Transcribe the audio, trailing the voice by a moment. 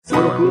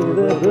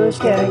the bush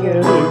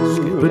kangaroo.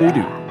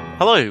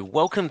 Hello,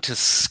 welcome to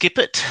Skip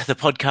It, the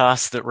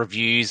podcast that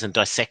reviews and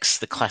dissects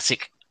the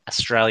classic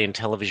Australian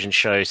television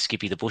show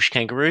Skippy the Bush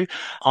Kangaroo.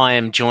 I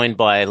am joined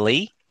by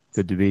Lee.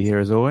 Good to be here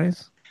as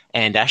always.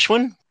 And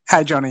Ashwin.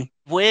 Hey, Johnny.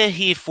 We're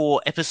here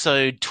for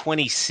episode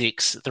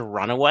 26, The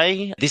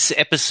Runaway. This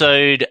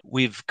episode,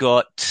 we've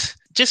got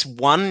just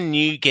one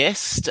new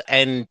guest,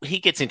 and he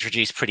gets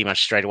introduced pretty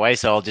much straight away,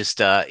 so I'll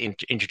just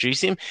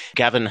introduce him.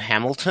 Gavin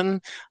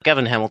Hamilton.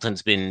 Gavin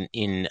Hamilton's been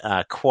in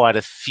quite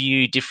a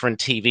few different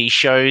TV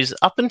shows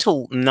up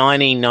until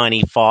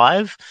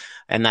 1995,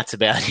 and that's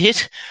about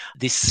it.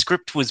 This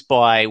script was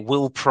by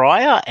Will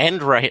Pryor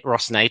and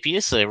Ross Napier,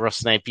 so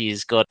Ross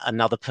Napier's got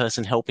another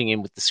person helping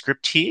him with the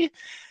script here.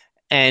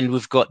 And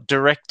we've got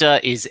director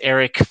is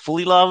Eric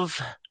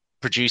Fullilove,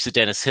 producer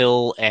Dennis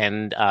Hill,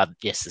 and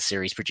yes, the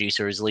series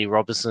producer is Lee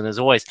Robertson as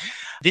always.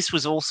 This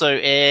was also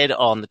aired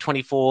on the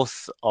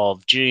 24th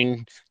of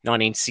June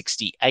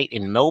 1968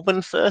 in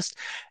Melbourne first,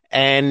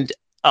 and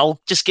I'll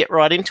just get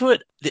right into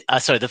it.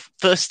 The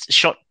first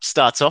shot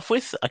starts off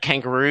with a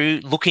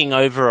kangaroo looking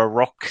over a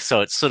rock,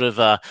 so it's sort of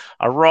a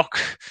rock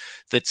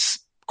that's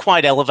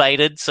quite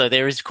elevated, so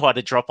there is quite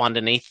a drop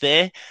underneath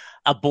there.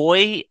 A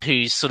boy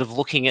who's sort of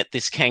looking at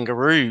this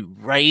kangaroo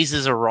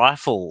raises a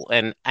rifle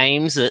and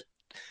aims it.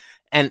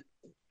 And,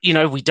 you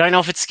know, we don't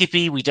know if it's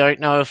Skippy. We don't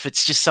know if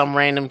it's just some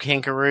random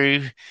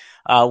kangaroo.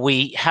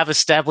 We have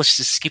established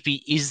that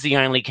Skippy is the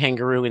only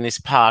kangaroo in this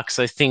park,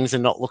 so things are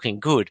not looking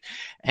good.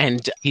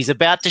 And he's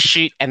about to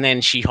shoot, and then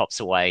she hops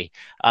away.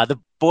 The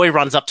boy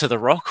runs up to the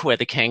rock where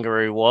the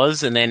kangaroo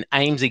was and then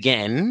aims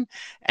again,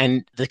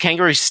 and the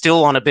kangaroo's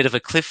still on a bit of a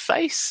cliff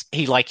face.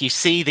 You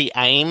see the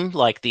aim,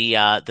 like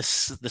the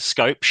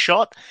scope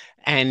shot,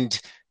 and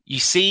you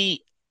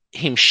see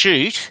him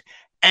shoot,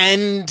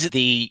 and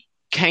the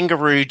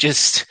kangaroo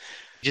just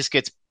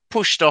gets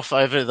pushed off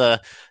over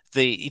the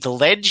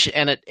ledge,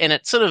 and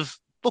it sort of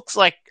looks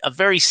like a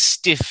very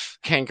stiff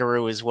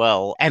kangaroo as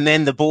well. And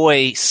then the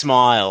boy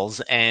smiles,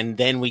 and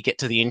then we get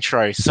to the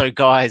intro. So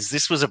guys,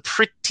 this was a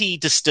pretty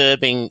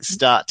disturbing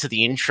start to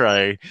the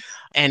intro.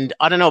 And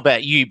I don't know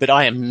about you, but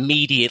I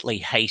immediately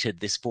hated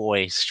this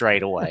boy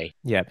straight away.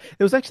 Yeah,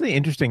 it was actually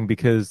interesting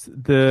because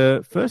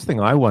the first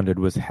thing I wondered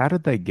was how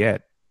did they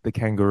get the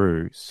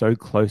kangaroo so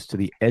close to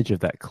the edge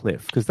of that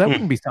cliff? Because that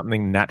wouldn't be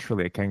something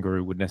naturally a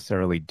kangaroo would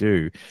necessarily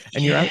do.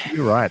 And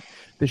you're right.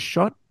 The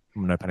shot,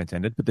 no pun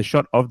intended, but the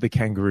shot of the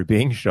kangaroo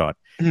being shot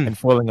and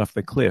falling off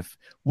the cliff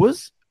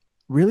was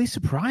really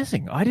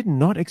surprising. I did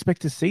not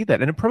expect to see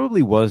that. And it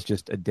probably was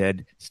just a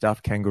dead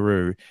stuffed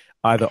kangaroo,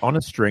 either on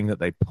a string that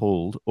they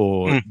pulled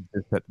or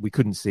that we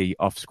couldn't see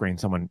off screen,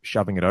 someone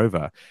shoving it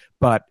over.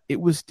 But it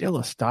was still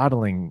a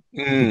startling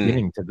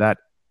beginning to that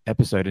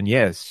episode. And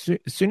yes,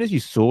 as soon as you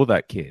saw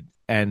that kid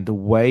and the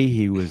way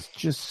he was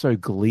just so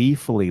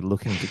gleefully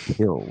looking to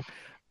kill,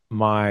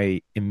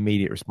 my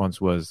immediate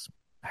response was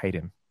hate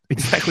him.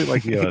 Exactly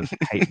like yours.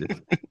 Hate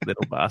this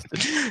little bastard.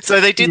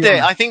 So they did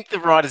I think the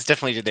writers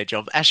definitely did their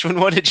job. Ashwin,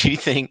 what did you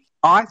think?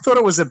 I thought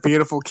it was a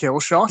beautiful kill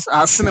shot.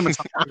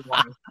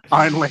 Cinematography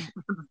only.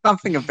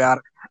 Something about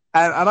it.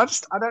 And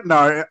I don't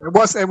know.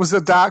 It was a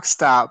dark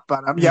start,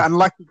 but and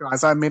like you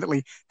guys, I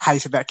immediately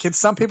hated that kid.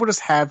 Some people just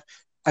have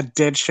a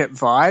dead shit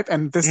vibe,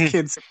 and this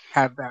kid's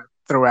have that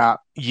throughout.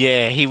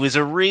 Yeah, he was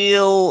a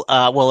real,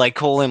 they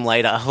call him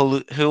later a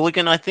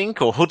hooligan, I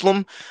think, or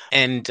hoodlum.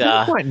 And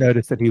I didn't quite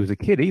notice that he was a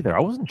kid either.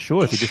 I wasn't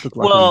sure if he just looked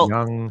like a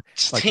young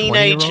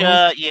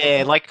teenager.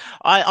 Yeah, like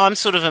I'm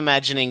sort of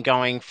imagining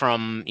going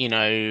from,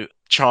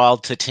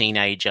 child to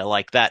teenager,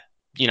 like that,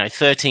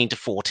 13 to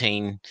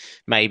 14,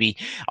 maybe.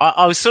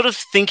 I was sort of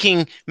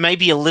thinking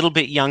maybe a little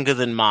bit younger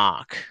than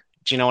Mark.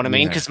 Do you know what I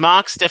mean? Because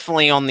Mark's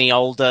definitely on the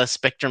older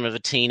spectrum of a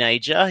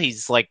teenager.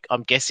 He's like,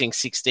 I'm guessing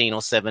 16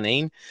 or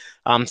 17.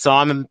 So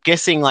I'm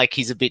guessing like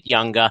he's a bit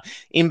younger,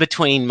 in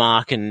between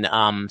Mark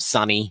and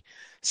Sonny.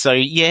 So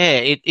yeah,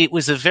 it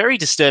was a very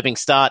disturbing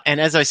start. And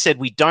as I said,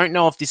 we don't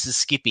know if this is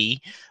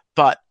Skippy,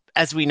 but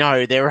as we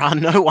know, there are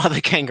no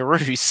other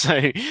kangaroos.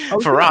 So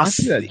for us,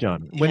 that,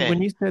 John,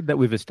 when you said that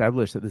we've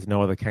established that there's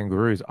no other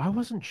kangaroos, I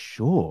wasn't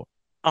sure.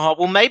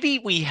 Well, maybe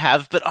we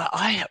have, but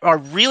I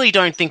really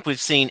don't think we've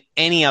seen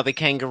any other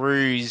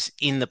kangaroos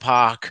in the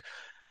park.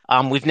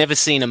 We've never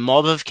seen a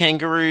mob of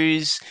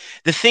kangaroos.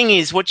 The thing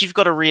is, what you've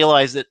got to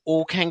realize that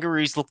all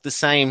kangaroos look the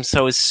same.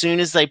 So as soon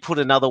as they put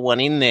another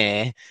one in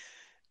there,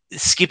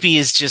 Skippy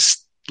is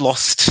just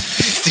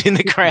lost in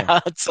the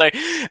crowd. So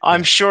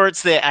I'm sure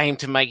it's their aim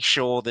to make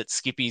sure that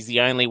Skippy's the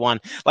only one.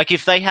 Like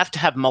if they have to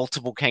have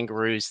multiple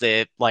kangaroos,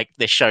 their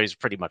show's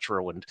pretty much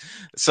ruined.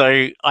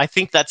 So I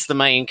think that's the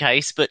main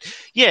case. But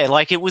yeah,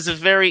 like it was a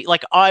very,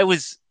 like I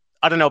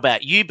don't know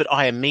about you, but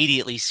I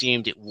immediately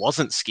assumed it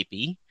wasn't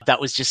Skippy.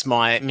 That was just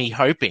me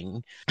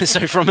hoping.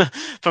 So from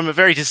a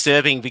very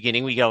disturbing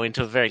beginning, we go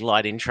into a very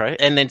light intro.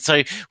 And then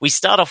so we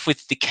start off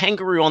with the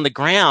kangaroo on the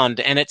ground,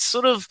 and it's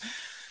sort of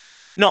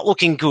not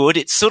looking good.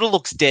 It sort of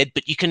looks dead,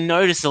 but you can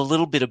notice a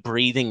little bit of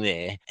breathing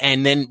there.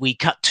 And then we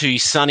cut to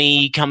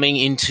Sonny coming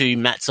into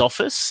Matt's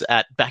office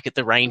back at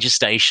the ranger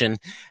station,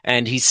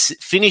 and he's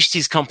finished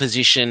his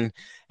composition,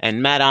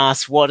 and Matt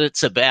asks what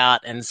it's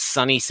about, and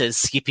Sonny says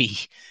Skippy.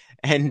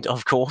 And,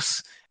 of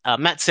course,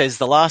 Matt says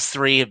the last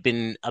 3 have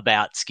been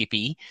about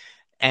Skippy.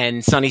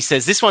 And Sonny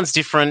says, this one's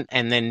different.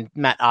 And then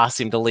Matt asks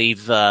him to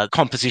leave the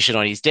composition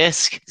on his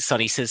desk.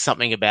 Sonny says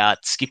something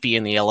about Skippy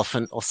and the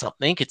elephant or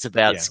something. It's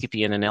about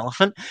Skippy and an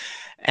elephant.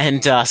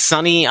 And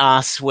Sonny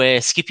asks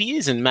where Skippy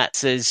is. And Matt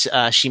says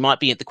she might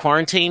be at the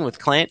quarantine with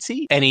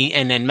Clancy.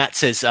 And then Matt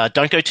says,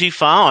 don't go too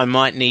far. I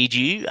might need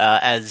you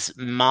as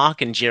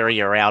Mark and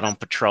Jerry are out on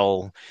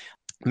patrol.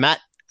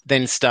 Matt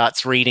then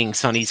starts reading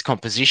Sonny's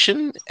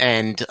composition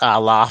and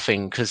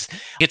laughing because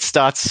it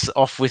starts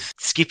off with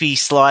Skippy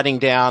sliding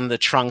down the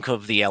trunk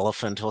of the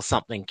elephant or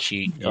something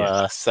cute.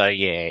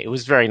 It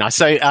was very nice.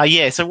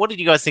 So what did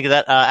you guys think of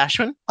that,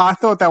 Ashwin? I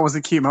thought that was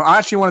a cute moment. I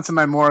actually wanted to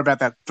know more about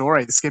that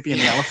story, the Skippy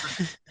and the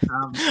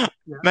elephant.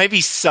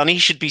 Maybe Sonny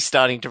should be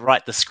starting to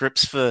write the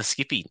scripts for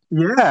Skippy.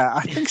 Yeah,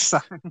 I think so.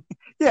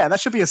 Yeah, that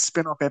should be a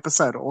spin-off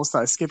episode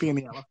also, Skippy and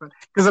the Elephant.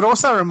 Because it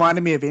also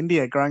reminded me of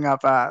India growing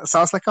up. So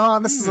I was like,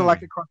 this is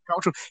like a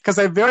cross-cultural. Because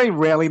they very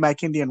rarely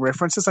make Indian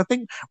references. I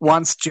think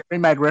once Jerry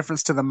made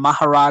reference to the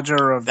Maharaja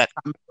of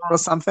Kanpur or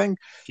something.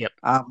 Yep.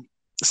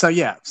 So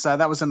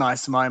that was a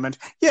nice moment.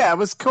 Yeah, it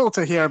was cool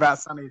to hear about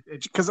Sonny,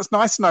 because it's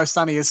nice to know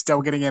Sonny is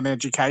still getting an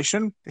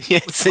education.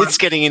 Yes, it's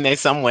getting in there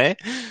somewhere.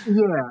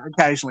 Yeah,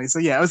 occasionally. So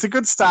it was a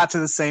good start to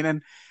the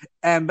scene,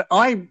 and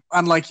I,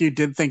 unlike you,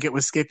 did think it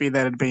was Skippy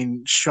that had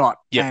been shot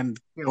and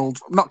killed.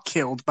 Not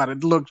killed, but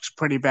it looked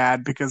pretty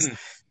bad because,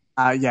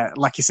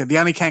 like you said, the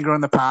only kangaroo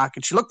in the park,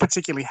 and she looked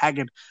particularly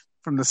haggard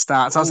from the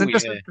start. So I was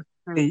interested to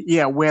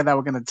see, where they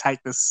were going to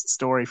take this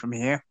story from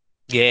here.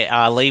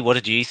 Yeah, Lee, what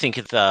did you think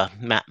of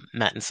Matt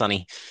and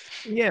Sonny?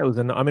 Yeah, it was.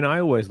 I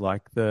always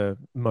like the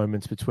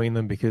moments between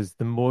them because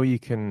the more you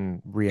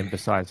can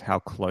re-emphasize how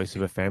close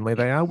of a family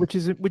they are, which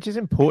is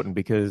important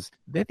because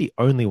they're the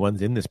only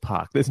ones in this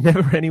park. There's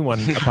never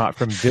anyone apart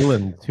from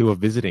villains who are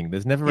visiting.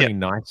 There's never any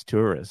nice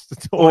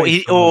tourists. Or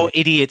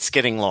idiots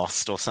getting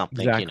lost or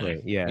something.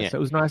 Exactly. Yeah. So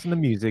it was nice, and the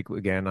music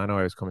again. I know I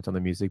always comment on the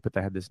music, but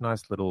they had this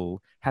nice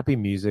little happy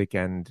music,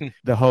 and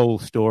the whole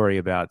story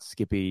about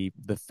Skippy.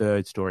 The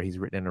third story he's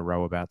written in a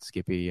row about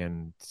Skippy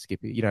and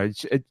Skippy.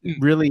 It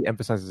really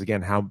emphasizes again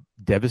how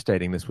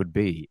devastating this would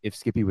be if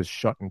Skippy was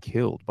shot and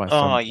killed by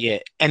someone. Oh, yeah.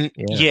 And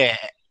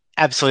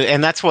absolutely.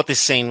 And that's what this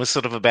scene was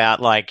sort of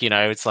about. Like,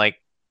 it's like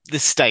the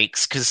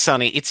stakes because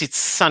Sonny, it's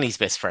Sonny's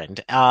best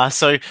friend.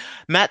 So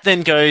Matt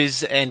then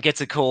goes and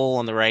gets a call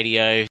on the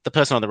radio. The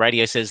person on the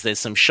radio says there's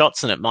some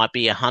shots and it might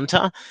be a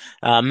hunter.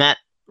 Matt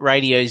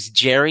radios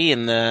Jerry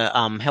in the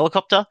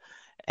helicopter.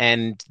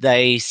 And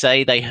they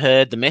say they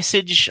heard the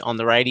message on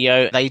the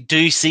radio. They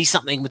do see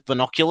something with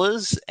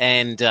binoculars,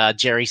 and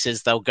Jerry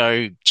says they'll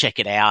go check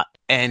it out.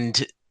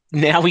 And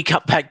now we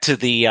cut back to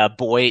the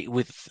boy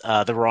with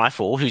the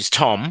rifle, who's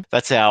Tom.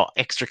 That's our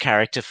extra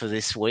character for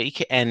this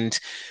week. And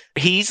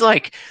he's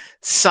like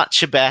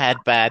such a bad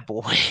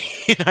boy,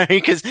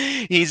 because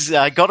he's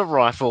got a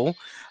rifle.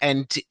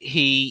 And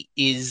he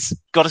is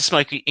got a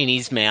smoke in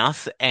his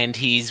mouth, and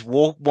he's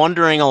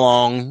wandering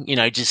along,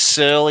 just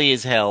surly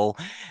as hell.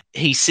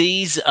 He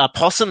sees a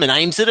possum and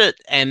aims at it,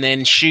 and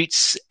then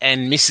shoots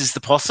and misses the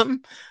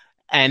possum,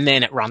 and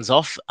then it runs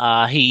off.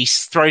 He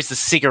throws the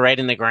cigarette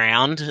in the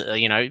ground,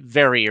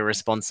 very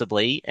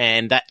irresponsibly,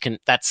 and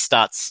that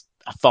starts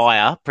a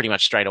fire pretty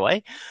much straight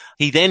away.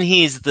 He then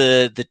hears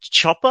the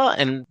chopper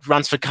and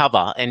runs for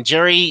cover, and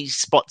Jerry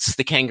spots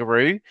the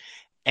kangaroo.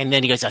 And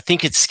then he goes, I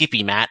think it's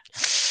Skippy, Matt.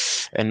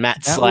 And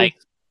Matt's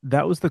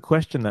that was the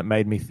question that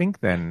made me think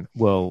then,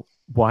 well,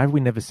 why have we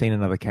never seen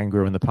another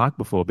kangaroo in the park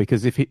before?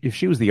 Because if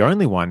she was the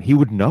only one, he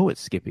would know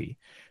it's Skippy,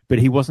 but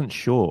he wasn't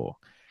sure.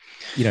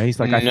 He's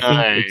like, I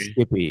think it's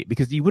Skippy,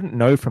 because you wouldn't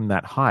know from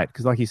that height.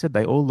 Because like you said,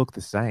 they all look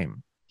the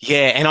same.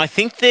 Yeah, and I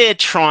think they're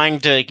trying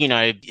to,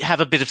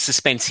 have a bit of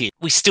suspense here.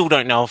 We still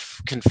don't know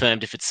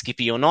confirmed if it's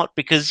Skippy or not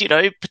because,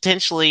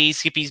 potentially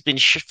Skippy's been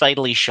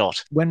fatally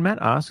shot. When Matt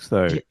asks,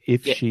 though,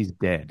 if she's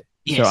dead,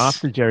 so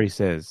after Jerry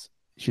says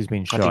she's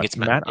been shot,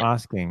 Matt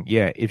asking,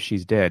 if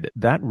she's dead,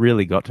 that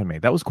really got to me.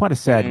 That was quite a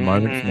sad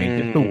moment for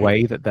me, just the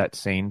way that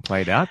scene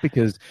played out,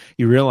 because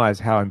you realize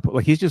how important,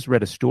 like he's just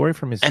read a story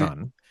from his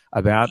son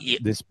about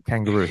this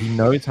kangaroo. He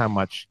knows how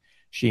much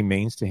she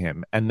means to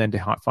him, and then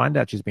to find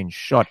out she's been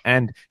shot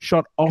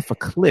off a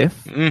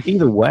cliff.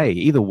 Either way,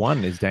 either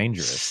one is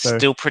dangerous.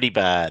 Still pretty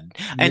bad.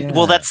 And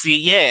that's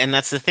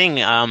the thing.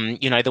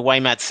 The way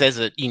Matt says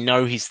it,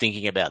 he's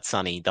thinking about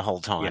Sonny the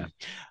whole time.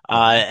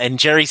 And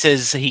Jerry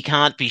says he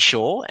can't be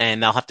sure,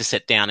 and they'll have to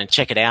sit down and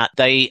check it out.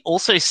 They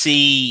also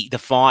see the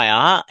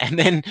fire, and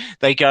then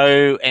they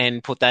go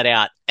and put that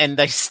out, and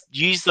they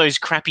use those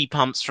crappy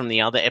pumps from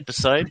the other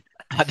episode.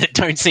 That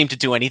don't seem to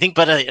do anything,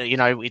 but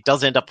it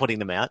does end up putting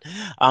them out.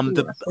 They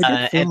did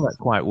film that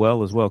quite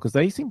well as well, because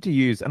they seem to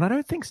use, and I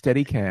don't think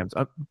Steadicams.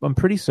 I'm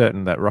pretty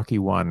certain that Rocky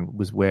 1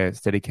 was where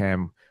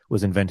Steadicam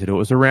was invented, or it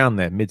was around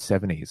there,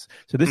 mid-70s.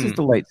 So this is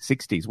the late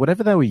 60s.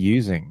 Whatever they were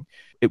using,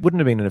 it wouldn't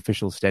have been an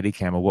official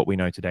Steadicam or what we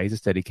know today is a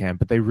Steadicam,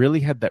 but they really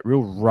had that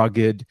real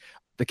rugged,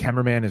 the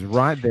cameraman is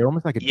right there,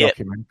 almost like a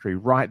documentary,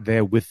 right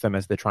there with them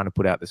as they're trying to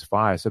put out this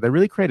fire. So they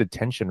really created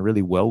tension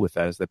really well with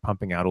that as they're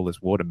pumping out all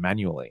this water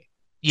manually.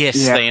 Yes,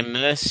 they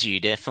immerse you,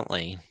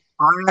 definitely.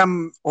 I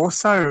am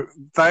also,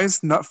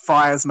 those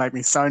fires make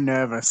me so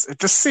nervous. It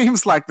just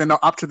seems like they're not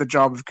up to the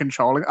job of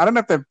controlling. I don't know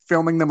if they're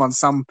filming them on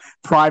some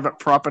private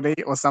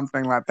property or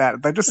something like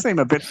that. They just seem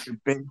a bit too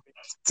big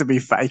to be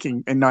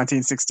faking in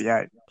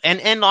 1968.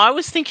 And I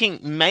was thinking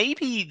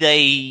maybe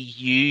they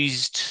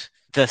used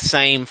the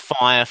same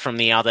fire from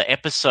the other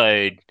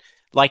episode.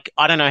 Like,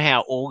 I don't know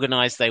how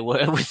organized they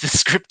were with the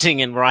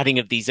scripting and writing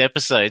of these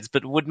episodes,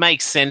 but it would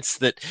make sense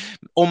that,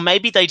 or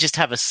maybe they just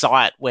have a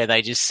site where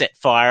they just set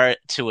fire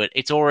to it.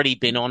 It's already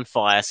been on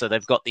fire, so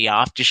they've got the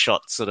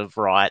aftershots sort of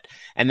right,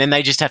 and then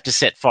they just have to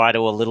set fire to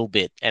a little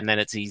bit, and then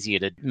it's easier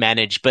to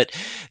manage. But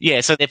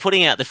yeah, so they're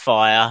putting out the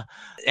fire,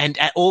 and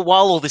while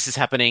all this is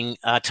happening,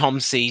 Tom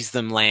sees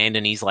them land,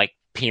 and he's like,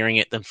 peering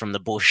at them from the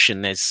bush,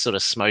 and there's sort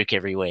of smoke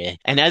everywhere.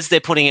 And as they're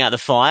putting out the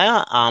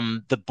fire,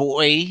 the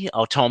boy,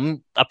 or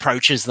Tom,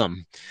 approaches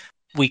them.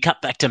 We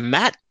cut back to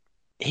Matt.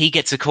 He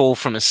gets a call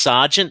from a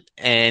sergeant,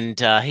 and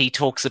he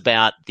talks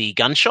about the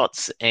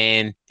gunshots,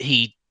 and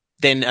he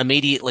then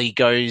immediately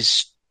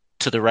goes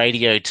to the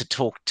radio to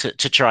talk to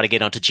try to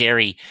get onto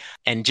Jerry.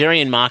 And Jerry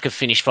and Mark have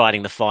finished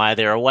fighting the fire.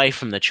 They're away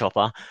from the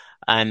chopper,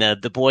 and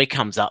the boy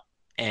comes up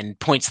and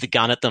points the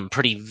gun at them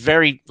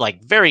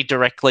very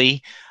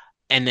directly.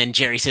 And then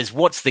Jerry says,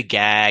 "What's the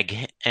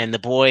gag?" And the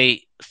boy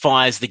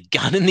fires the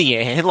gun in the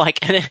air,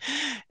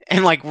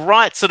 and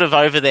right sort of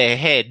over their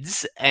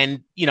heads.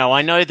 And, you know,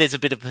 I know there's a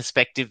bit of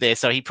perspective there,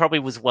 so he probably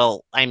was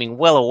aiming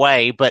well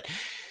away, but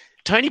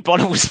Tony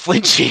Bonner was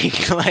flinching.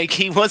 Like,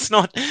 he was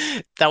not,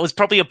 that was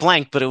probably a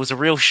blank, but it was a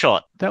real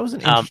shot. That was an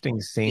interesting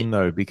scene,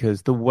 though,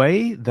 because the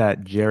way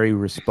that Jerry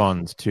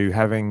responds to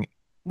having,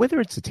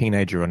 whether it's a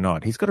teenager or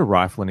not, he's got a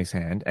rifle in his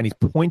hand and he's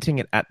pointing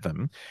it at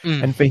them.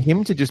 And for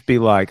him to just be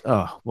like,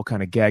 oh, what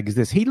kind of gag is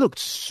this? He looked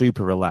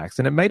super relaxed.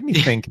 And it made me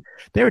think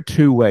there are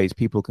two ways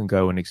people can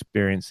go in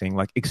experiencing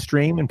like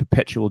extreme and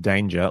perpetual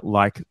danger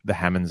like the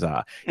Hammonds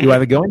are. You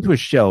either go into a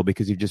shell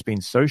because you've just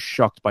been so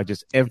shocked by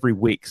just every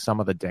week some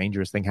other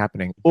dangerous thing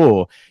happening,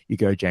 or you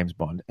go James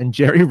Bond. And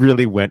Jerry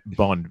really went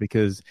Bond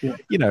because,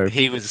 you know,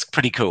 he was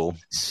pretty cool.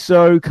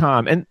 So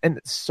calm.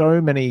 And so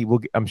many,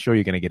 I'm sure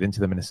you're going to get into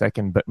them in a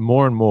second, but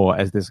more and more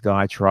as this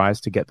guy tries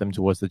to get them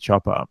towards the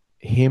chopper,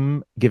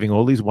 him giving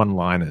all these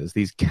one-liners,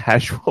 these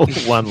casual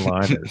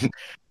one-liners,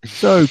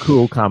 so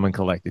cool, calm, and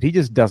collected. He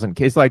just doesn't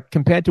care. It's like,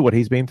 compared to what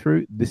he's been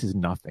through, this is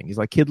nothing. He's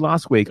like, kid,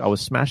 last week I was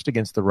smashed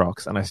against the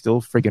rocks and I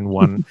still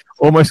friggin'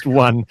 almost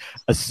won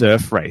a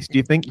surf race. Do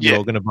you think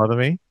you're going to bother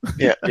me?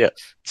 Yeah.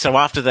 So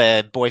after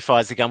the boy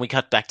fires the gun, we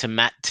cut back to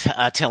Matt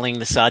telling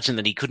the sergeant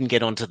that he couldn't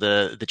get onto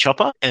the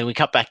chopper. And we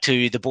cut back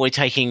to the boy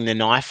taking the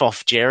knife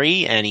off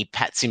Jerry, and he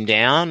pats him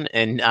down.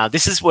 And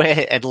this is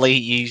where, Ed Lee,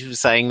 you were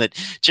saying that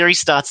Jerry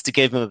starts to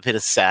give him a bit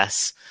of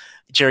sass.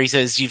 Jerry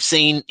says,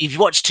 you've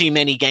watched too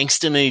many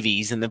gangster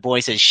movies. And the boy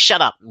says,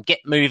 shut up and get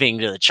moving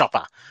to the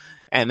chopper.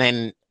 And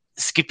then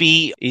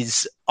Skippy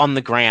is on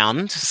the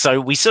ground. So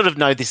we sort of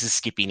know this is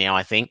Skippy now,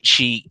 I think.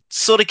 She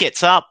sort of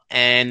gets up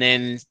and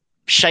then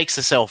shakes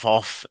herself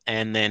off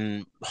and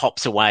then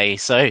hops away.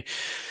 So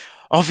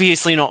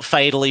obviously not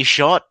fatally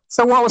shot.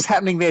 So what was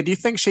happening there? Do you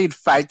think she'd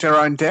faked her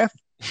own death?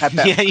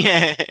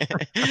 Yeah.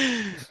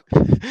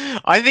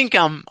 I think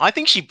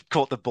she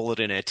caught the bullet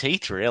in her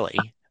teeth, really.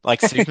 Like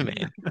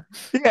Superman.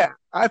 Yeah,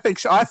 I think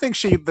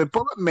the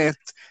bullet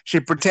missed. She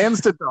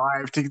pretends to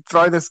dive to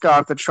throw this guy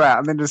off the trout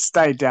and then just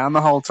stay down the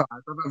whole time.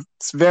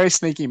 It's a very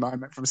sneaky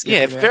moment from Skippy.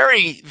 Yeah, there.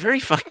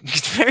 very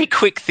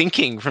quick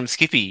thinking from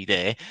Skippy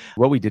there.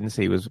 What we didn't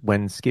see was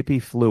when Skippy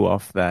flew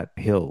off that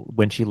hill.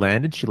 When she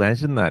landed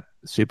in that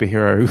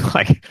superhero the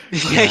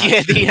pose.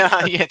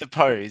 Yeah. The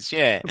pose,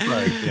 yeah.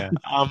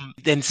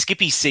 Then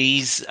Skippy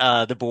sees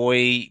the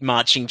boy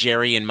marching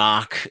Jerry and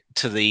Mark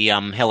to the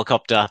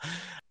helicopter.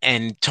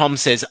 And Tom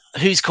says,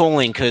 who's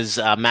calling? Because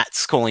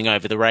Matt's calling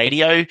over the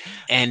radio.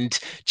 And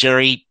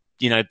Jerry,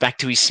 back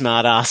to his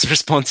smart ass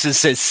responses,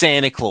 says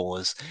Santa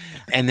Claus.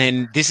 And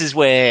then this is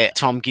where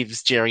Tom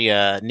gives Jerry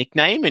a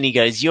nickname and he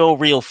goes, you're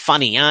real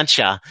funny, aren't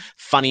you?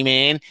 Funny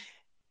man.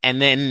 And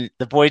then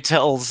the boy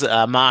tells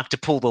Mark to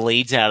pull the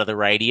leads out of the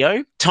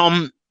radio.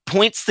 Tom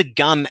points the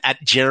gun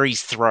at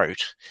Jerry's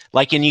throat.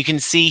 And you can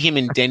see him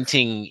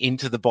indenting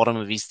into the bottom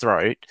of his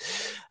throat,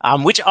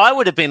 which I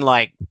would have been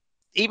like,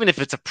 even if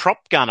it's a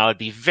prop gun, I would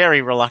be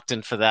very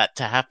reluctant for that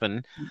to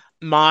happen.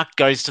 Mark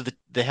goes to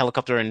the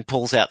helicopter and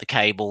pulls out the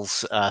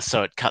cables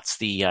so it cuts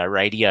the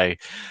radio.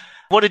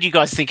 What did you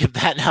guys think of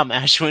that,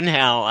 Ashwin?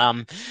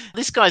 How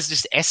this guy's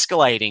just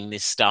escalating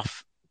this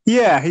stuff.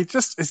 Yeah,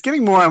 it's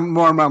getting more and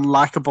more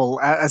unlikable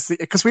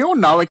because we all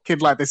know a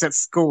kid like this at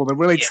school, the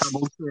really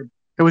troubled kid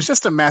who was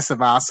just a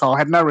massive asshole,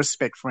 had no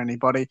respect for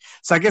anybody.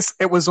 So I guess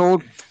it was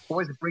all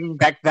always bringing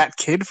back that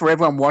kid for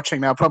everyone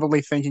watching. They were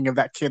probably thinking of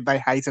that kid they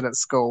hated at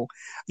school.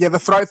 Yeah, the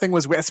throat thing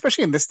was weird,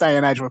 especially in this day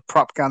and age with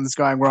prop guns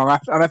going wrong.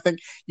 I don't think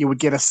you would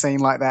get a scene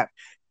like that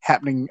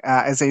happening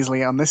as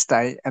easily on this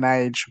day and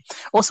age.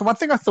 Also, one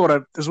thing I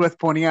thought is worth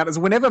pointing out is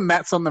whenever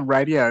Matt's on the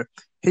radio,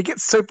 he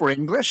gets super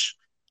English.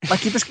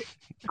 Like, you just get,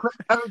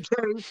 oh,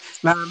 Jerry, make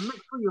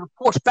sure you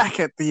report back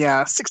at the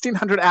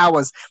 1600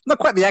 hours. Not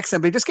quite the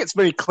accent, but he just gets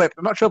very clipped.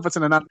 I'm not sure if it's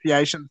an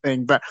enunciation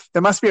thing, but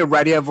there must be a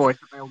radio voice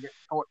that they'll get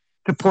taught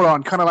to put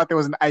on, kind of like there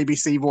was an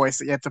ABC voice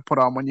that you had to put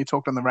on when you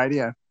talked on the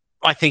radio.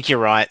 I think you're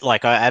right.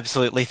 Like, I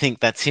absolutely think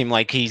that's him.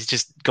 Like, he's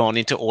just gone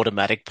into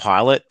automatic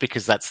pilot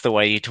because that's the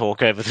way you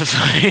talk over the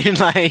phone.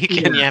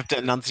 And you have to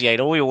enunciate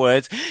all your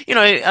words.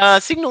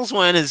 Signals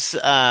weren't as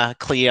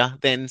clear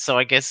then, so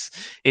I guess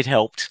it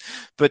helped.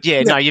 But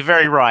no, you're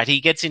very right.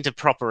 He gets into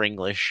proper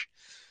English.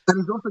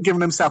 And he's also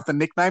given himself the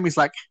nickname. He's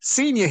like,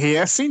 Senior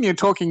here, Senior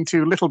talking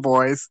to little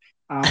boys.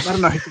 I don't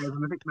know if he has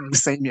a nickname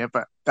Senior,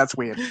 but that's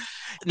weird.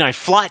 No,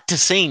 Flight to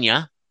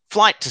Senior.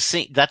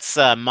 That's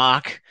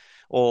Mark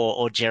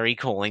or Jerry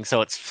calling,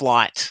 so it's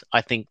Flight,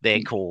 I think they're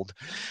called.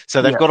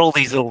 So they've got all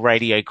these little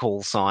radio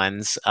call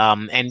signs,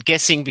 and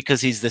guessing because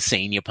he's the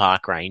senior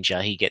park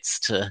ranger, he gets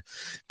to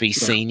be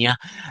senior.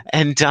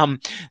 And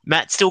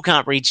Matt still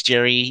can't reach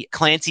Jerry.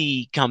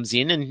 Clancy comes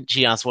in and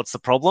she asks what's the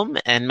problem,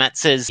 and Matt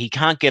says he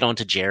can't get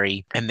onto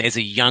Jerry, and there's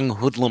a young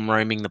hoodlum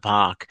roaming the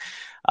park,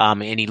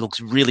 and he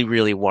looks really,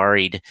 really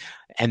worried.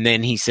 And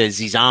then he says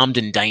he's armed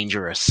and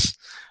dangerous.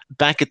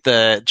 Back at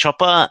the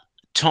chopper,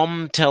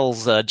 Tom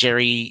tells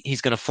Jerry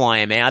he's going to fly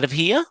him out of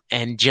here,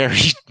 and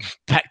Jerry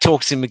back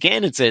talks him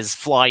again and says,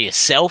 fly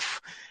yourself.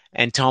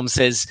 And Tom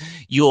says,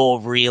 you're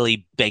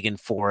really begging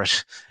for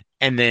it.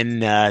 And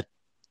then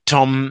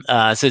Tom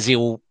says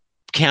he'll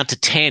count to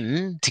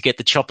 10 to get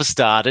the chopper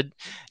started.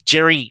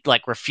 Jerry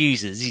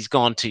refuses. He's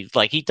gone to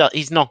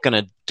he's not going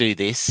to do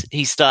this.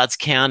 He starts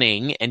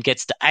counting and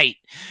gets to 8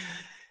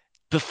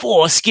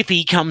 before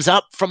Skippy comes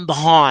up from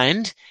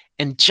behind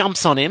and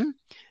jumps on him.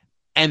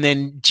 And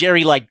then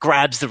Jerry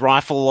grabs the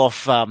rifle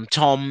off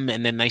Tom,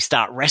 and then they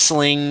start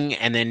wrestling.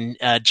 And then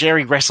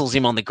Jerry wrestles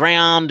him on the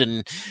ground,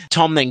 and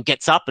Tom then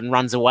gets up and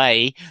runs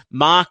away.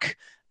 Mark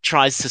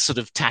tries to sort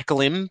of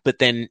tackle him, but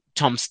then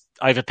Tom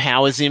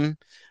overpowers him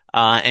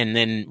and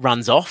then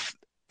runs off.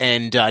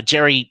 And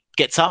Jerry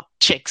gets up,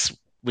 checks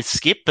with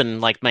Skip,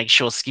 and makes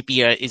sure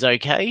Skippy is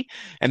okay,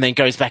 and then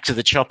goes back to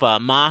the chopper.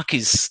 Mark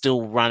is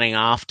still running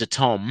after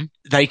Tom.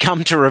 They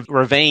come to a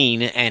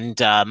ravine, and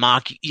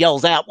Mark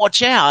yells out,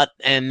 watch out,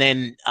 and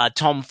then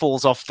Tom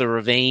falls off the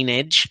ravine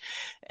edge,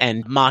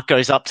 and Mark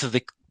goes up to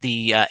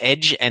the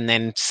edge and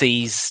then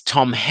sees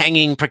Tom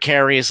hanging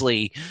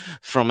precariously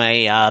from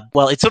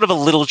it's sort of a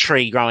little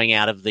tree growing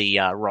out of the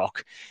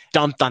rock.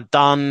 Dun, dun,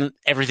 dun.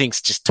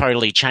 Everything's just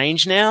totally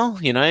changed now.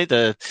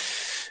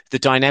 The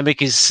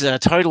dynamic is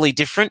totally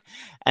different.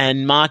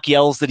 And Mark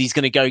yells that he's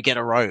going to go get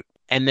a rope.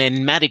 And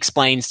then Matt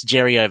explains to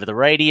Jerry over the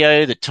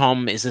radio that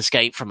Tom is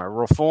escaped from a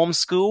reform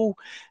school,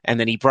 and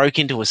then he broke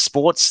into a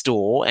sports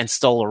store and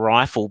stole a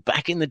rifle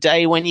back in the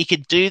day when you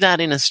could do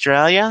that in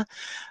Australia.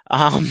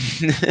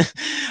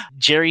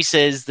 Jerry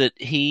says that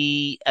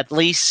he at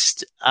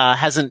least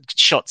hasn't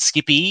shot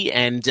Skippy,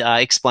 and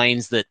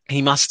explains that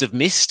he must have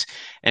missed,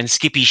 and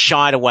Skippy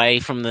shied away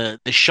from the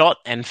shot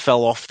and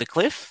fell off the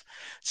cliff.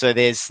 So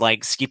there's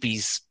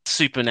Skippy's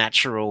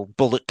supernatural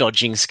bullet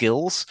dodging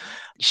skills.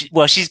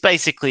 She's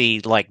basically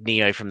like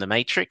Neo from the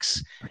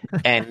Matrix.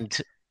 And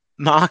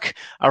Mark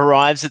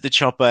arrives at the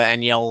chopper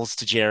and yells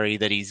to Jerry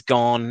that he's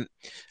gone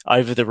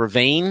over the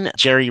ravine.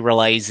 Jerry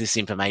relays this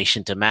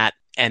information to Matt,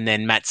 and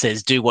then Matt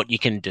says, do what you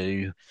can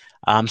do.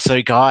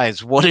 So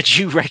guys, what did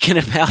you reckon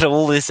about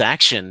all this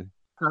action?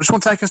 I just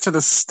want to take us to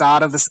the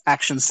start of this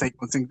action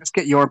sequence and just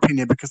get your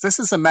opinion, because this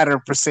is a matter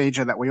of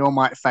procedure that we all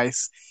might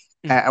face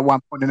at one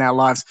point in our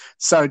lives.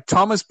 So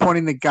Tom is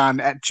pointing the gun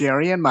at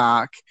Jerry and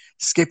Mark.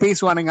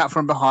 Skippy's running up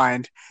from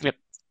behind. Yep.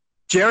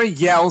 Jerry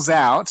yells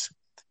out,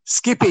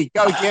 Skippy,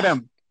 go get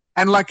him.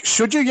 And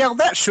should you yell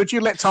that? Should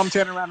you let Tom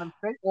turn around and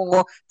think,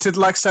 or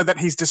to so that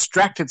he's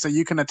distracted so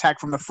you can attack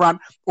from the front,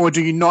 or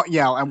do you not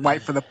yell and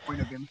wait for the point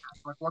of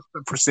impact? What's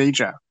the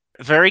procedure?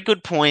 Very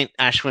good point,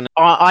 Ashwin.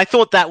 I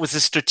thought that was a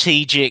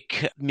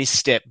strategic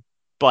misstep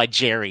by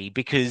Jerry,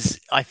 because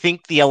I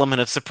think the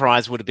element of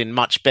surprise would have been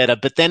much better.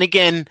 But then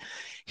again,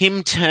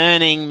 him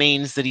turning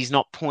means that he's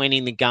not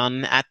pointing the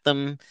gun at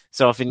them.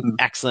 So if it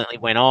accidentally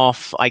went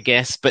off, I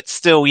guess. But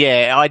still,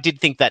 I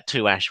did think that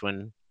too,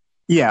 Ashwin.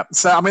 Yeah.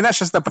 So, that's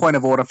just the point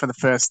of order for the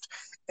first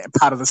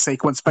part of the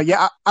sequence. But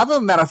other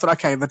than that, I thought,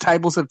 okay, the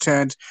tables have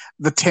turned.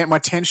 My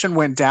tension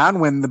went down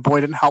when the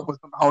boy didn't help with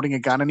holding a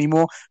gun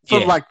anymore.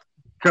 For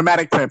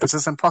dramatic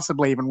purposes and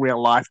possibly even real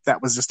life,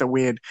 that was just a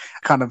weird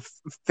kind of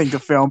thing to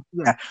film.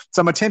 Yeah.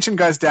 So my tension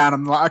goes down.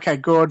 I'm like, okay,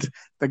 good.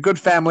 The good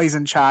family's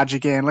in charge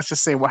again. Let's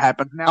just see what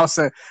happens. Now it's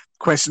a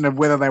question of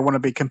whether they want to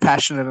be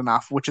compassionate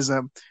enough, which is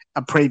a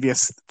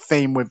previous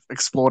theme we've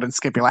explored in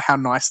Skippy, how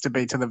nice to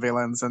be to the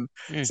villains. And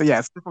so,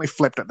 it's definitely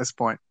flipped at this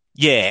point.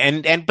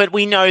 Yeah, but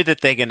we know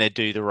that they're going to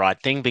do the right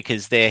thing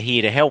because they're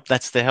here to help.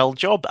 That's their whole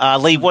job.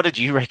 Lee, what did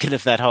you reckon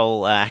of that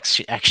whole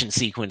action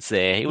sequence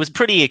there? It was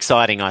pretty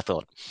exciting, I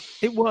thought.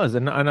 It was,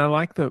 and I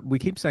like that we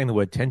keep saying the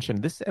word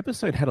tension. This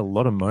episode had a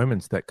lot of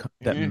moments that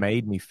Mhm.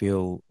 made me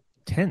feel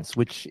tense,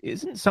 which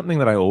isn't something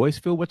that I always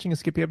feel watching a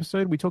Skippy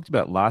episode. We talked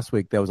about last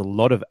week. There was a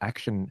lot of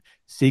action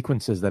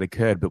sequences that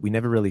occurred, but we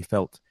never really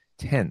felt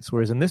tense.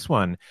 Whereas in this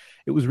one,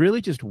 it was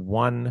really just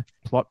one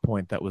plot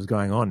point that was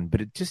going on, but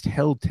it just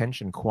held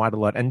tension quite a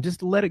lot and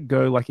just let it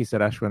go, like you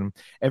said, Ashwin,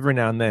 every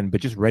now and then, but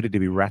just ready to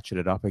be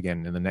ratcheted up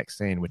again in the next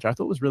scene, which I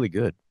thought was really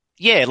good.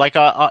 Yeah, like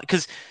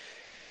because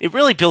it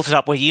really built it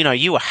up where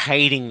you were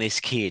hating this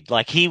kid.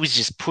 Like he was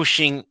just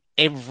pushing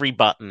every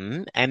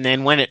button, and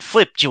then when it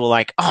flipped, you were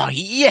like, "Oh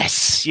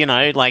yes!"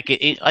 Like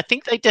I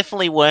think they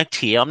definitely worked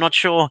here. I'm not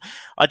sure.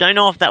 I don't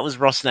know if that was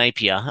Ross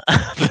Napier,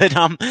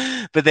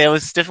 but there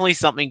was definitely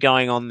something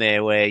going on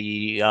there where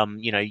you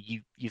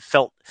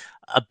felt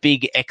a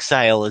big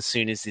exhale as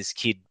soon as this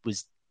kid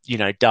was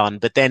done.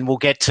 But then we'll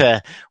get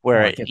to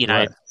where it gets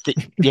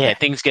worse.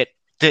 things get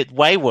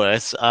way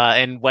worse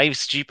and way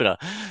stupider.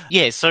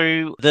 Yeah,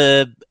 so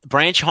the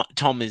branch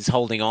Tom is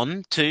holding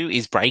on to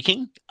is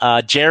breaking.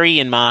 Jerry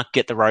and Mark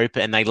get the rope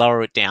and they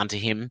lower it down to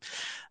him.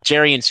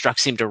 Jerry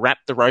instructs him to wrap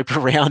the rope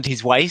around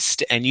his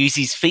waist and use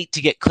his feet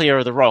to get clear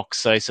of the rocks,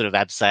 so sort of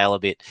abseil a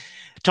bit.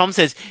 Tom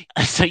says,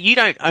 "So you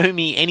don't owe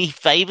me any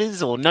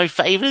favors or no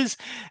favors?"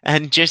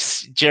 And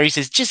Jerry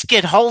says, "Just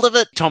get hold of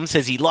it." Tom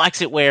says he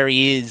likes it where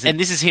he is. And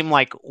this is him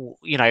like,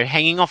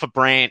 hanging off a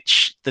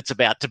branch that's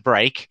about to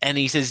break. And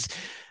he says,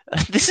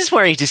 this is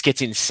where he just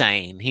gets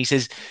insane. He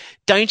says,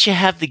 "Don't you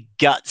have the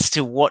guts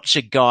to watch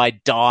a guy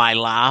die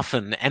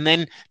laughing?" And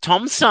then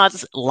Tom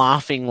starts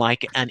laughing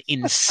like an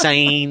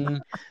insane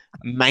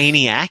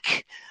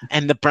maniac,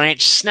 and the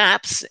branch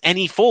snaps and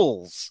he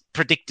falls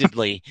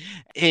predictably.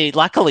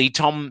 Luckily,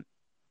 Tom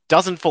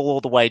doesn't fall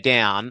all the way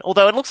down,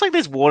 although it looks like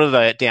there's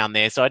water down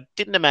there, so I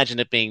didn't imagine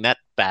it being that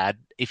bad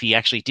if he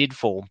actually did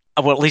fall.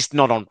 Well, at least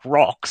not on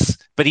rocks,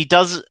 but he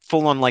does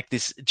fall on like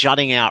this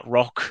jutting out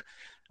rock,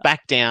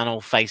 back down,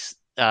 all face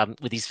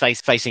with his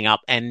face facing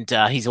up, and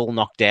he's all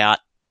knocked out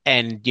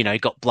and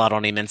got blood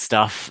on him and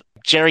stuff.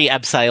 Jerry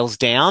abseils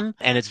down,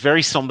 and it's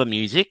very somber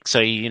music, so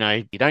you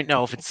don't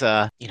know if it's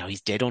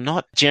he's dead or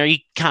not.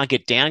 Jerry can't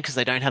get down because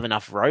they don't have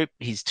enough rope.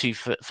 He's too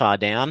far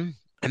down,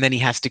 and then he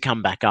has to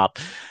come back up.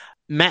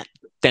 Matt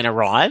then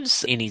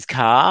arrives in his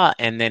car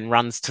and then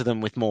runs to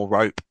them with more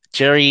rope.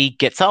 Jerry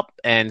gets up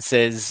and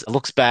says,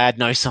 "Looks bad,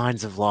 no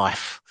signs of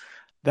life."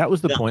 That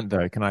was the point,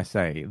 though, can I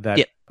say? That,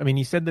 yeah. I mean,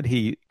 you said that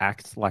he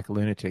acts like a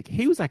lunatic.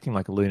 He was acting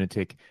like a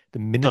lunatic the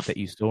minute that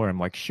you saw him,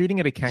 like shooting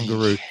at a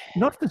kangaroo,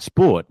 not for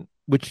sport,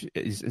 which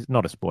is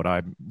not a sport.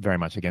 I'm very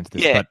much against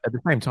this. But at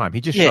the same time,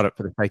 he just shot it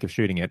for the sake of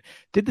shooting it.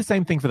 Did the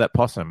same thing for that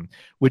possum,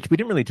 which we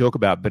didn't really talk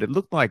about, but it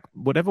looked like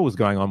whatever was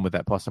going on with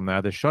that possum, they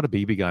either shot a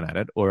BB gun at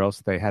it or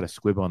else they had a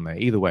squib on there.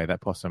 Either way,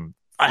 that possum...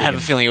 I have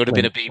a feeling it would have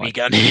been a BB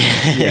gun.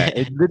 Yeah,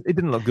 it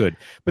didn't look good.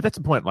 But that's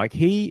the point. Like,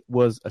 he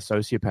was a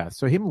sociopath.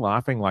 So him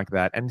laughing like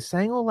that and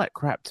saying all that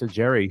crap to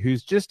Jerry,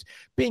 who's just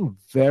being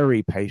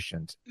very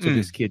patient to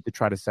this kid to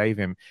try to save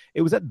him.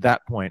 It was at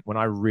that point when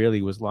I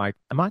really was like,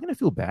 am I going to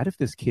feel bad if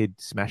this kid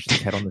smashes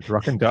his head on this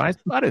rock and dies?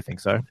 I don't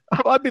think so.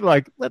 I'd be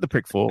like, let the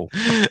prick fall.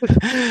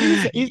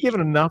 He's given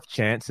enough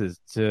chances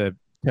to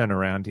turn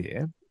around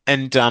here.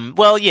 And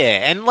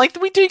and like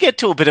we do get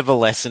to a bit of a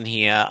lesson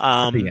here,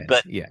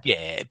 but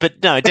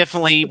no,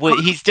 definitely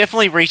he's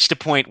definitely reached a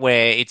point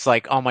where it's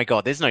like, oh my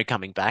god, there's no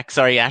coming back.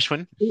 Sorry,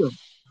 Ashwin. It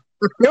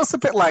feels a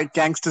bit like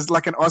gangsters,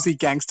 like an Aussie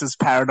gangster's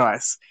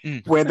paradise,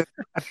 where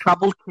a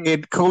troubled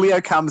kid,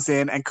 Coolio, comes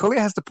in, and Coolio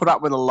has to put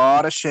up with a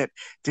lot of shit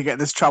to get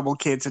this troubled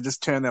kid to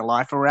just turn their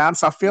life around.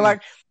 So I feel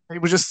like he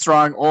was just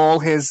throwing all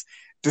his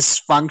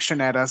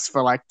dysfunction at us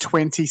for like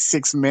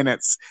 26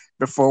 minutes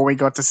before we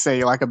got to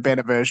see like a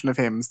better version of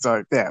him.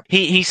 So yeah,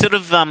 he sort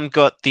of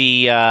got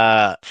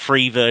the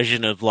free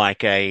version of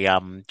like a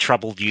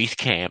troubled youth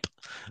camp.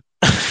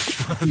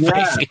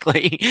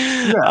 Basically,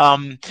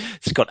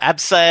 it's got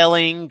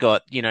abseiling,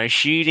 got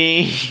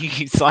shooting,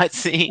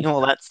 sightseeing, all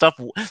that stuff.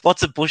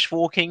 Lots of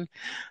bushwalking,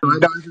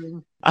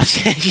 skydiving.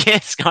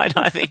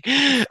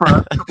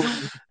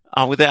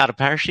 Skydiving. Without a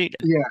parachute.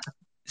 Yeah.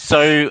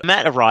 So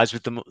Matt arrives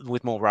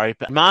with more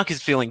rope. Mark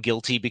is feeling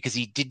guilty because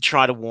he did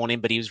try to warn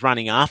him, but he was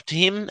running after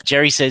him.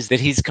 Jerry says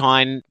that his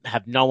kind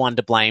have no one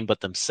to blame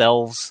but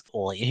themselves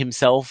or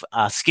himself.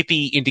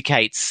 Skippy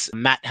indicates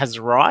Matt has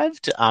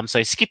arrived.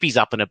 So Skippy's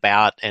up and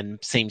about and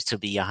seems to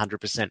be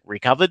 100%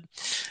 recovered,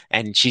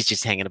 and she's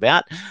just hanging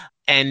about.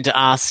 And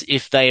asks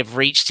if they have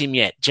reached him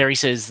yet. Jerry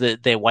says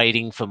that they're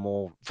waiting for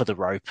the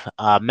rope.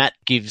 Matt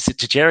gives it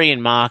to Jerry,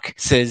 and Mark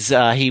says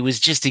he was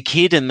just a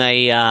kid, and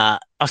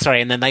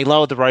and then they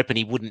lowered the rope and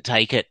he wouldn't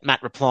take it.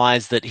 Matt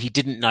replies that he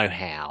didn't know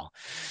how.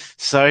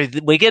 So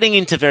we're getting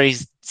into very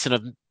sort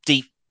of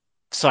deep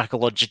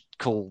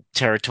psychological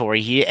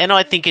territory here, and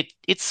I think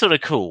it's sort of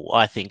cool.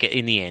 I think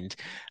in the end,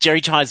 Jerry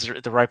ties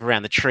the rope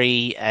around the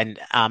tree, and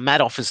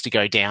Matt offers to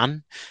go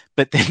down,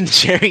 but then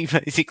Jerry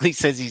basically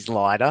says he's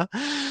lighter.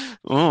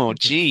 Oh,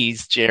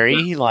 geez,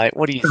 Jerry, like,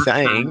 what are you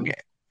saying?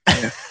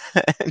 Yeah.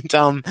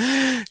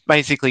 And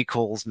basically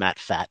calls Matt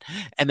fat.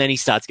 And then he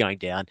starts going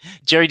down.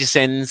 Jerry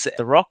descends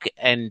the rock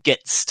and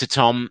gets to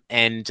Tom,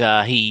 and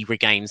he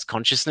regains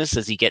consciousness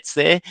as he gets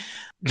there.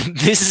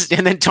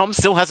 And then Tom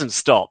still hasn't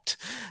stopped.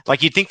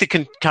 Like, you'd think the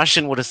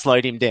concussion would have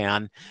slowed him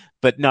down.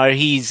 But no,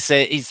 he's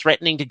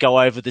threatening to go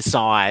over the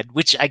side,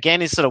 which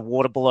again is sort of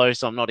water below,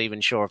 so I'm not even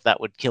sure if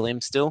that would kill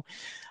him still.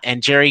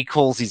 And Jerry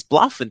calls his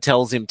bluff and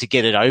tells him to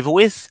get it over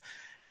with.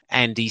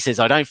 And he says,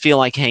 I don't feel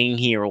like hanging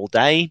here all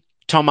day.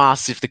 Tom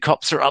asks if the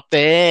cops are up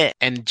there,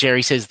 and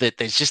Jerry says that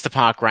there's just the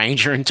park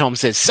ranger, and Tom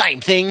says, same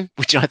thing,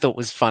 which I thought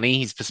was funny,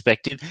 his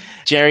perspective.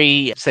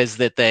 Jerry says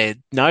that they're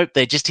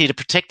just here to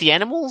protect the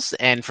animals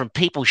and from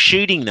people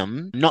shooting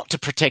them, not to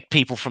protect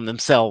people from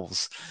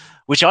themselves,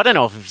 which I don't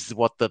know if it's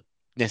what the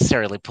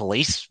necessarily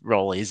police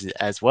role is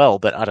as well,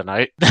 but I don't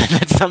know.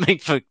 That's something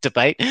for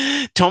debate.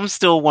 Tom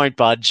still won't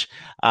budge,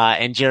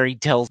 and Jerry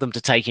tells them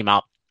to take him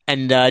up.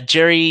 And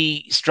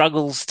Jerry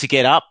struggles to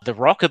get up the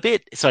rock a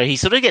bit, so he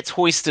sort of gets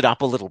hoisted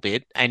up a little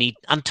bit, and he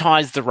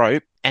unties the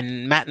rope,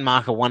 and Matt and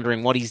Mark are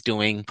wondering what he's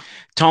doing.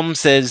 Tom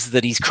says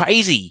that he's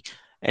crazy,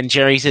 and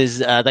Jerry says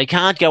they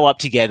can't go up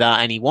together,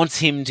 and he wants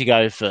him to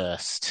go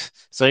first.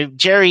 So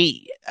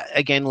Jerry,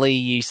 again, Lee,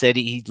 you said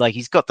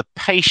he's got the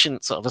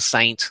patience of a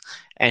saint,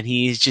 and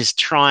he is just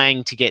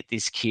trying to get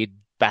this kid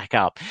back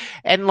up.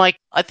 And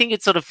I think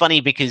it's sort of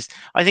funny because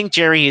I think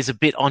Jerry is a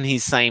bit on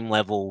his same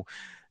level,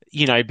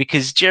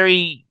 because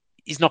Jerry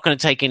is not going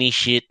to take any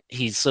shit.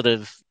 He's sort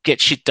of get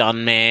shit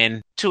done,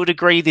 man. To a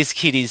degree, this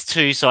kid is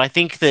too. So I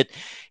think that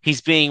he's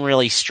being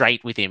really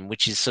straight with him,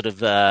 which is sort of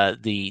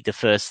the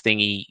first thing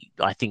he,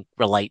 I think,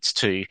 relates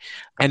to.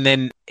 And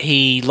then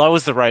he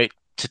lowers the rope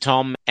to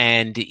Tom,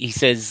 and he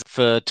says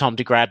for Tom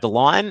to grab the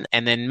line.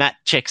 And then Matt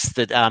checks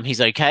that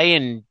he's okay,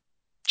 and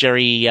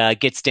Jerry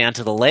gets down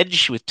to the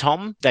ledge with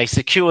Tom. They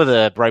secure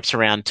the ropes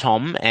around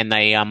Tom, and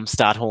they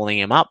start hauling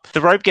him up.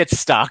 The rope gets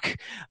stuck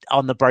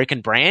on the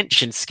broken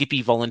branch, and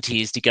Skippy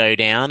volunteers to go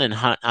down and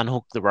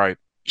unhook the rope.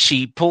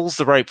 She pulls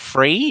the rope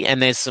free,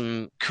 and there's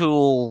some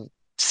cool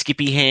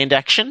Skippy hand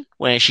action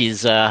where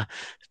she's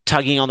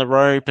tugging on the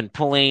rope and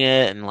pulling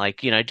it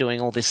and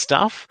doing all this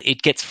stuff.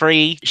 It gets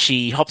free.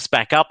 She hops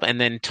back up, and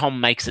then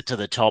Tom makes it to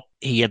the top.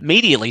 He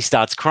immediately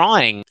starts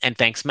crying and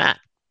thanks Matt.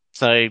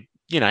 So,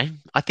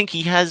 I think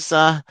he has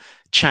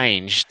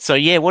changed. So,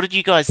 yeah, what did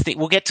you guys think?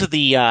 We'll get to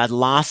the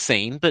last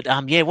scene, but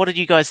what did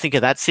you guys think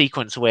of that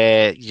sequence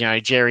where,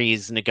 Jerry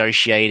is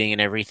negotiating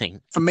and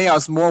everything? For me, I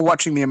was more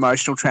watching the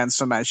emotional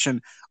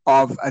transformation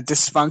of a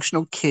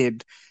dysfunctional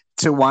kid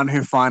to one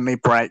who finally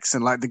breaks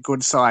and the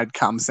good side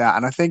comes out.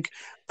 And I think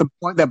the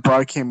point that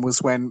broke him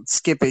was when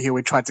Skippy, who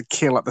we tried to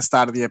kill at the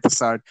start of the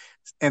episode,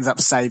 ends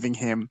up saving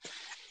him.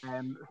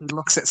 And he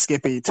looks at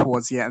Skippy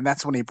towards the end, and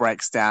that's when he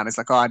breaks down. It's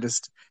like, I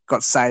just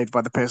got saved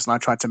by the person I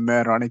tried to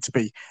murder. I need to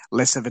be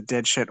less of a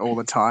dead shit all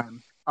the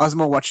time. I was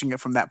more watching it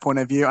from that point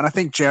of view. And I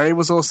think Jerry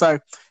was also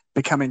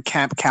becoming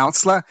camp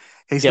counselor.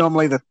 He's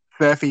normally the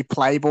surfy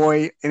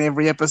playboy in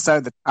every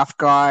episode, the tough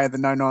guy, the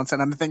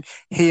no-nonsense. And I think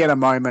he had a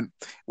moment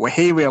where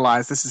he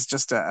realized this is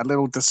just a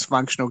little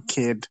dysfunctional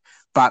kid,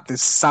 but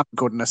there's some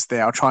goodness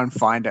there. I'll try and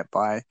find it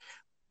by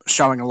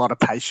showing a lot of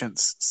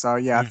patience. So,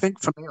 I think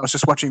for me, I was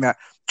just watching that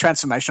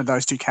transformation of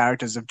those two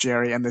characters, of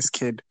Jerry and this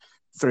kid,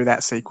 through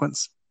that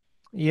sequence.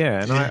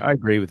 Yeah, and I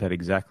agree with that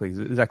exactly.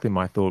 Exactly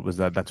my thought was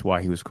that's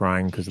why he was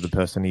crying, because of the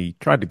person he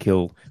tried to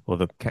kill, or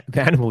the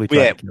animal he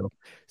tried to kill,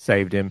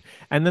 saved him.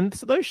 And then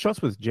those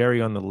shots with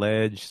Jerry on the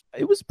ledge,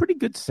 it was a pretty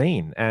good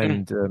scene,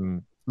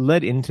 and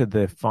led into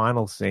the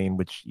final scene,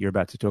 which you're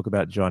about to talk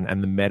about, John,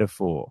 and the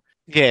metaphor.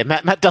 Yeah,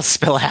 Matt does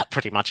spell out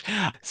pretty much.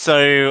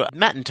 So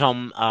Matt and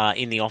Tom are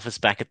in the office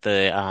back at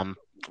the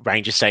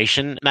ranger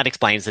station. Matt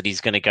explains that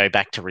he's going to go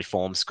back to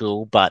reform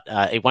school, but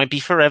it won't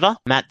be forever.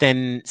 Matt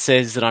then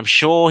says that I'm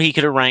sure he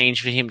could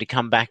arrange for him to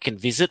come back and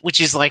visit,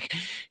 which is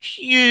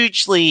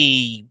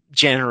hugely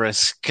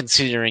generous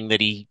considering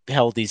that he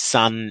held his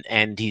son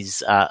and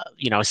his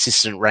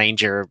assistant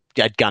ranger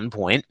at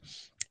gunpoint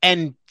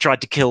and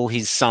tried to kill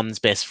his son's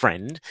best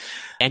friend.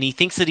 And he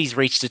thinks that he's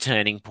reached a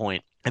turning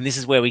point. And this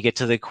is where we get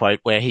to the quote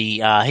where he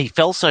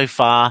fell so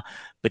far,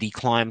 but he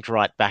climbed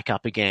right back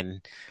up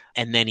again.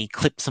 And then he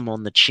clips him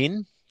on the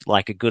chin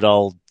like a good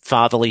old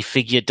fatherly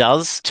figure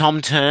does.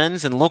 Tom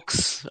turns and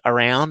looks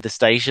around the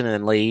station and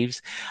then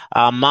leaves.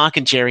 Mark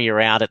and Jerry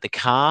are out at the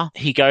car.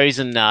 He goes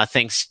and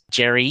thanks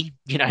Jerry,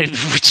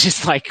 which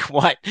is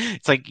what?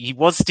 It's like he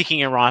was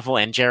sticking a rifle,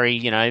 and Jerry,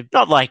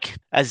 not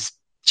as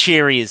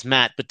cheery as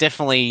Matt, but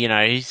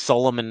definitely,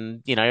 solemn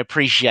and,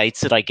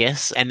 appreciates it, I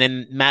guess. And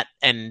then Matt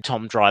and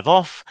Tom drive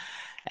off,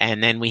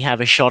 and then we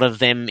have a shot of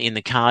them in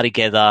the car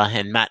together,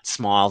 and Matt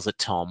smiles at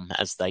Tom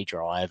as they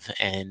drive,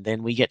 and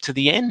then we get to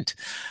the end.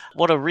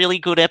 What a really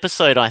good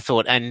episode, I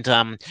thought. And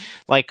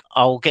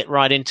I'll get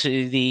right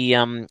into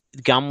the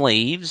gum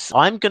leaves.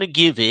 I'm going to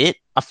give it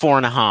a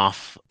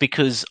 4.5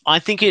 because I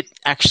think it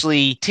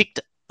actually ticked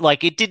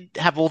like it did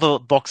have all the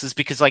boxes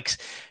because like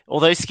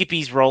although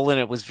Skippy's role in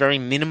it was very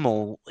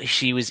minimal,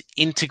 she was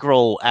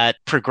integral at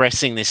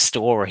progressing this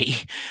story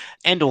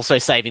and also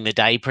saving the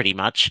day pretty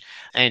much.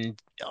 And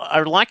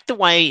I liked the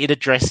way it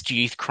addressed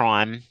youth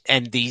crime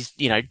and these,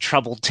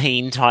 troubled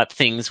teen type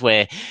things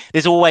where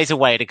there's always a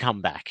way to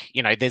come back.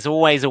 There's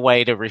always a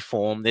way to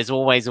reform. There's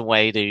always a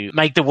way to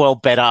make the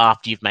world better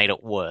after you've made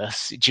it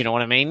worse. Do you know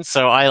what I mean?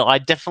 So I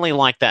definitely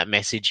liked that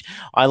message.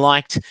 I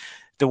liked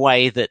the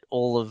way that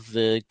all of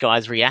the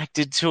guys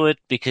reacted to it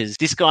because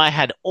this guy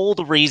had all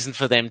the reason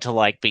for them to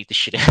like beat the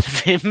shit out of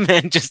him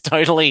and just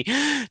totally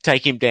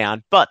take him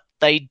down, but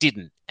they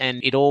didn't.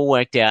 And it all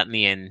worked out in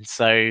the end.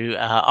 So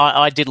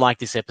I did like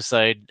this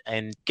episode.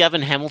 And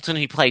Gavin Hamilton,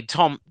 who played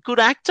Tom, good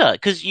actor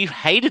because you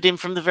hated him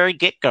from the very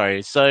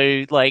get-go.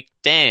 So, like,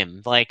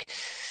 damn, like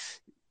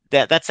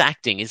that's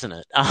acting, isn't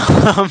it?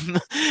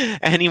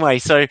 Anyway,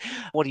 so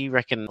what do you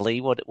reckon, Lee?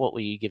 What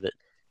will you give it?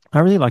 I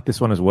really like this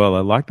one as well.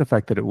 I like the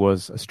fact that it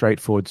was a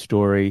straightforward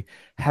story,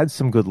 had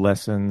some good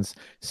lessons.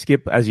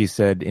 Skip, as you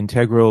said,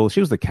 integral.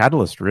 She was the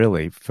catalyst,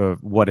 really, for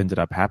what ended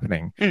up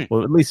happening.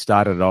 Well, at least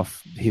started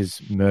off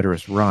his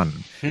murderous run.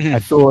 I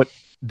thought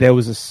there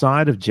was a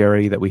side of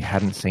Jerry that we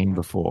hadn't seen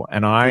before.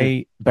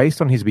 And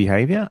based on his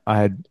behavior,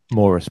 I had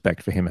more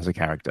respect for him as a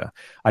character.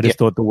 I just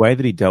thought the way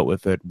that he dealt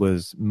with it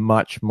was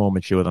much more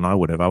mature than I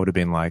would have. I would have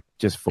been like,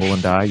 just fall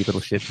and die, you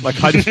little shit. Like,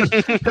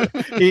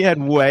 he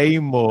had way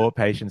more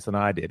patience than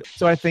I did.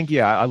 So I think,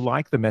 I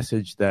like the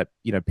message that,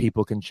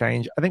 people can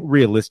change. I think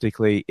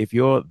realistically, if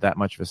you're that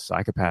much of a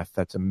psychopath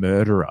that's a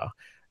murderer,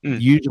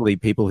 usually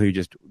people who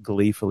just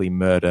gleefully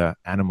murder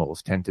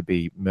animals tend to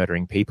be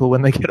murdering people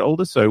when they get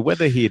older. So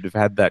whether he'd have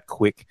had that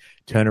quick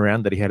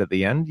turnaround that he had at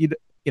the end,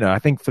 I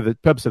think for the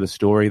purpose of the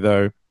story,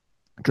 though,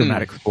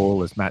 dramatic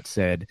fall, as Matt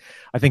said,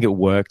 I think it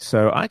worked.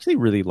 So I actually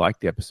really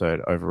liked the episode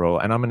overall,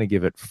 and I'm going to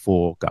give it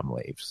 4 gum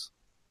leaves.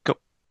 Cool.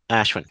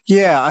 Ashwin.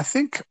 Yeah, I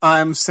think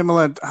I'm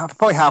similar,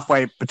 probably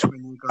halfway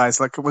between you guys.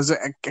 Like, it was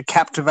a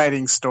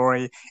captivating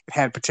story. It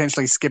had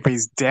potentially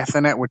Skippy's death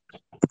in it, which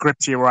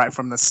gripped you right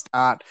from the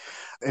start.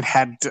 It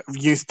had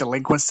youth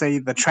delinquency,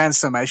 the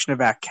transformation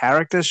of our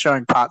characters,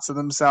 showing parts of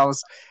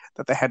themselves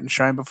that they hadn't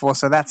shown before.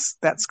 So that's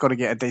got to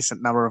get a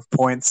decent number of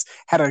points.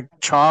 Had a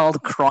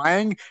child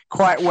crying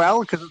quite well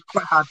because it's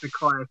quite hard to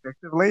cry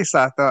effectively. So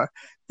I thought,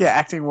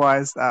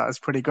 acting-wise, it was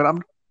pretty good.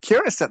 I'm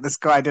curious that this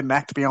guy didn't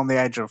act beyond the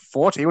age of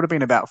 40. He would have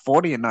been about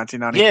 40 in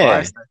 1995.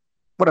 Yeah. So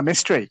what a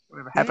mystery.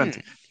 Whatever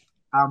happened.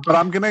 But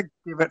I'm going to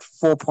give it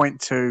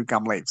 4.2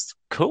 gum leaves.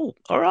 Cool.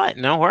 All right.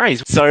 No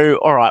worries. So,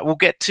 all right, we'll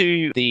get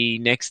to the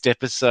next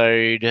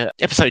episode,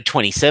 episode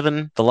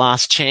 27, The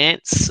Last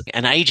Chance.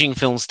 An aging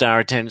film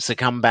star attempts to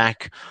come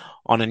back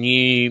on a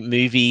new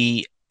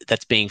movie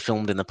that's being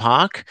filmed in the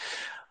park.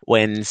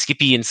 When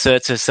Skippy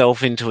inserts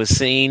herself into a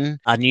scene,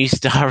 a new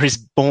star is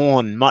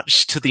born,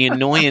 much to the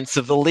annoyance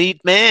of the lead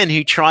man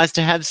who tries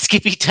to have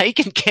Skippy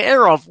taken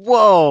care of.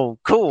 Whoa,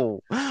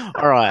 cool.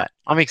 All right,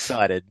 I'm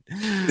excited.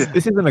 If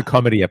this isn't a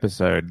comedy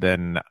episode,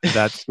 then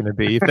that's going to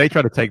be, if they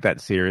try to take that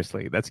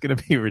seriously, that's going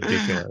to be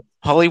ridiculous.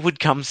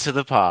 Hollywood comes to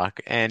the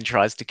park and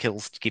tries to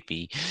kill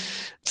Skippy.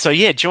 So,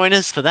 join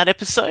us for that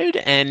episode.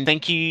 And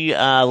thank you,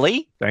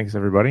 Lee. Thanks,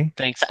 everybody.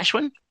 Thanks,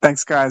 Ashwin.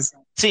 Thanks, guys.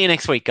 See you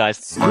next week, guys.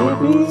 Skip,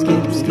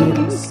 skip, skip,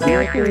 skip, skip,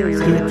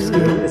 skip,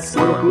 skip,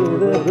 skip,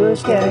 the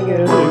bush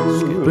kangaroo.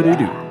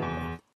 Skip-a-doo.